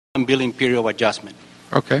billing period of adjustment.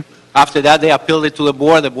 Okay. After that, they appealed it to the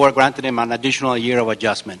board. The board granted them an additional year of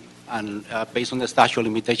adjustment. And based on the statute of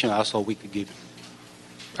limitation, that's all we could give.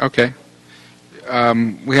 Okay.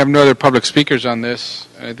 We have no other public speakers on this.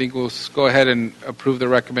 I think we'll go ahead and approve the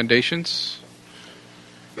recommendations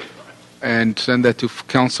and send that to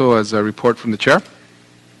council as a report from the chair.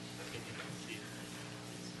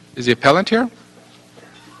 Is the appellant here?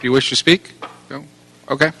 Do you wish to speak? No?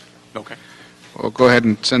 Okay. Okay. We'll go ahead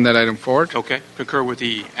and send that item forward. Okay. Concur with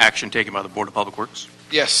the action taken by the Board of Public Works.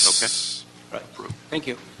 Yes. Right. Thank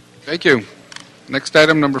you. Thank you. Next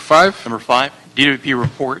item, number 5. Number 5, DWP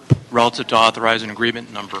report relative to authorizing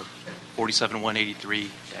agreement number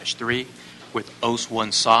 47183-3 with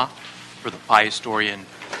OS1SA for the Pi Historian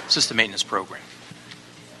System Maintenance Program.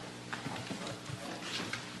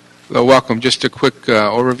 Hello, welcome. Just a quick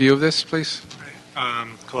overview of this, please.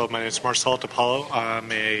 Hello, my name is Marcel DePaulo. I'm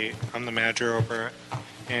the manager over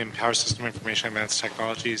in Power System Information Advanced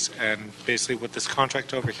Technologies, and basically what this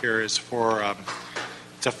contract over here is for,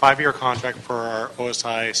 it's a 5-year contract for our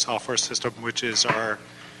OSI software system, which is our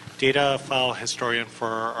data file historian for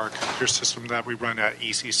our computer system that we run at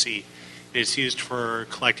ECC. It's used for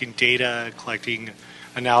collecting data, collecting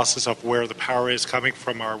analysis of where the power is coming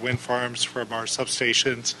from our wind farms, from our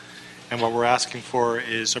substations. And what we're asking for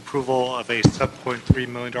is approval of a $7.3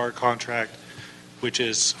 million contract, which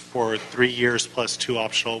is for 3 years plus 2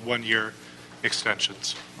 optional 1-year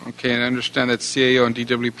extensions. Okay, and I understand that CAO and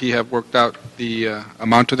DWP have worked out the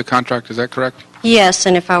amount of the contract. Is that correct? Yes,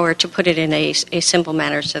 and if I were to put it in a simple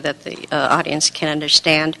manner so that the audience can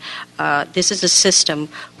understand, this is a system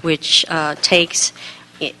which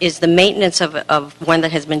is the maintenance of one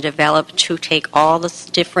that has been developed to take all the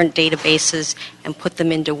different databases and put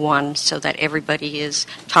them into one so that everybody is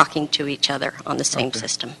talking to each other on the same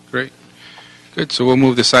system. Great. Good. So we'll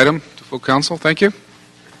move this item to full council. Thank you.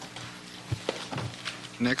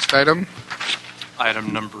 Next item.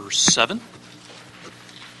 Item number 7,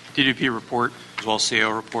 DWP report as well as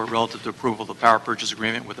CAO report relative to approval of the power purchase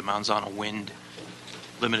agreement with the Manzano Wind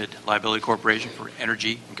Limited Liability Corporation for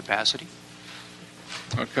energy and capacity.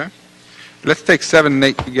 Okay. Let's take 7 and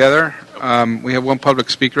 8 together. We have one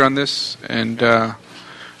public speaker on this, and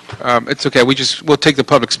it's okay. We'll take the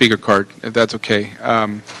public speaker card, if that's okay.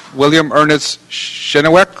 William Ernest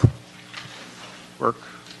Shenowek. Work.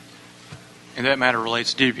 And that matter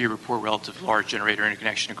relates to DWP report relative to large generator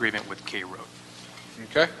interconnection agreement with K-Road.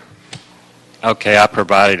 Okay. Okay, I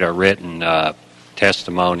provided a written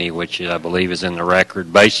testimony, which I believe is in the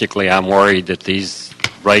record. Basically, I'm worried that these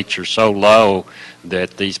rates are so low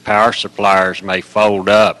that these power suppliers may fold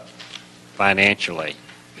up financially.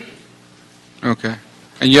 Okay.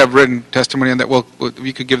 And you have written testimony on that? Well,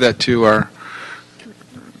 you could give that to our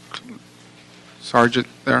sergeant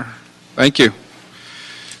there. Thank you.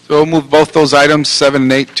 So we'll move both those items, 7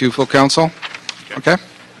 and 8, to full council. Okay?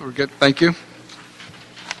 We're good. Thank you.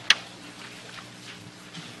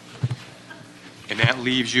 And that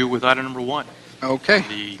leaves you with item number 1.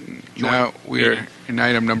 Okay. Now we're in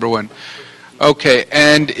item number 1. Okay,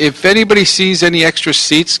 and if anybody sees any extra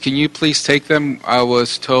seats, can you please take them? I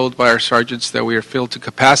was told by our sergeants that we are filled to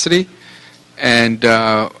capacity, and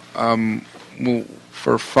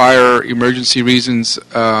for fire emergency reasons,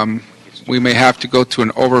 we may have to go to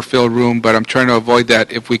an overfilled room, but I'm trying to avoid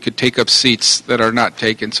that if we could take up seats that are not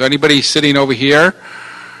taken. So anybody sitting over here,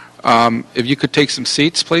 if you could take some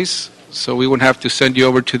seats, please, so we wouldn't have to send you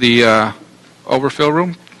over to the overfill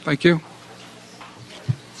room. Thank you.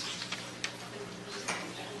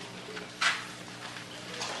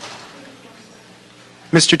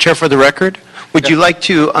 Mr. Chair, for the record, would you like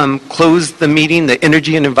to close the meeting, the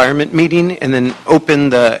Energy and Environment meeting, and then open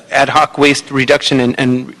the Ad Hoc Waste Reduction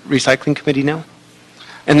and Recycling Committee now?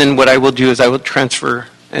 And then what I will do is I will transfer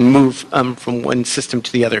and move from one system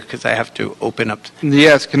to the other because I have to open up.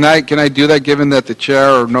 Yes, can I do that given that the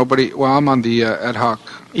chair or nobody? Well, I'm on the Ad Hoc.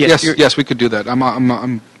 Yes, we could do that. I'm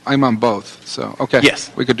on both. So okay.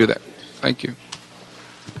 Yes, we could do that. Thank you.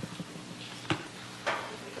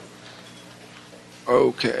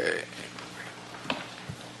 Okay.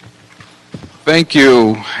 Thank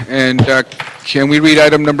you. And can we read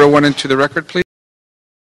item number 1 into the record, please?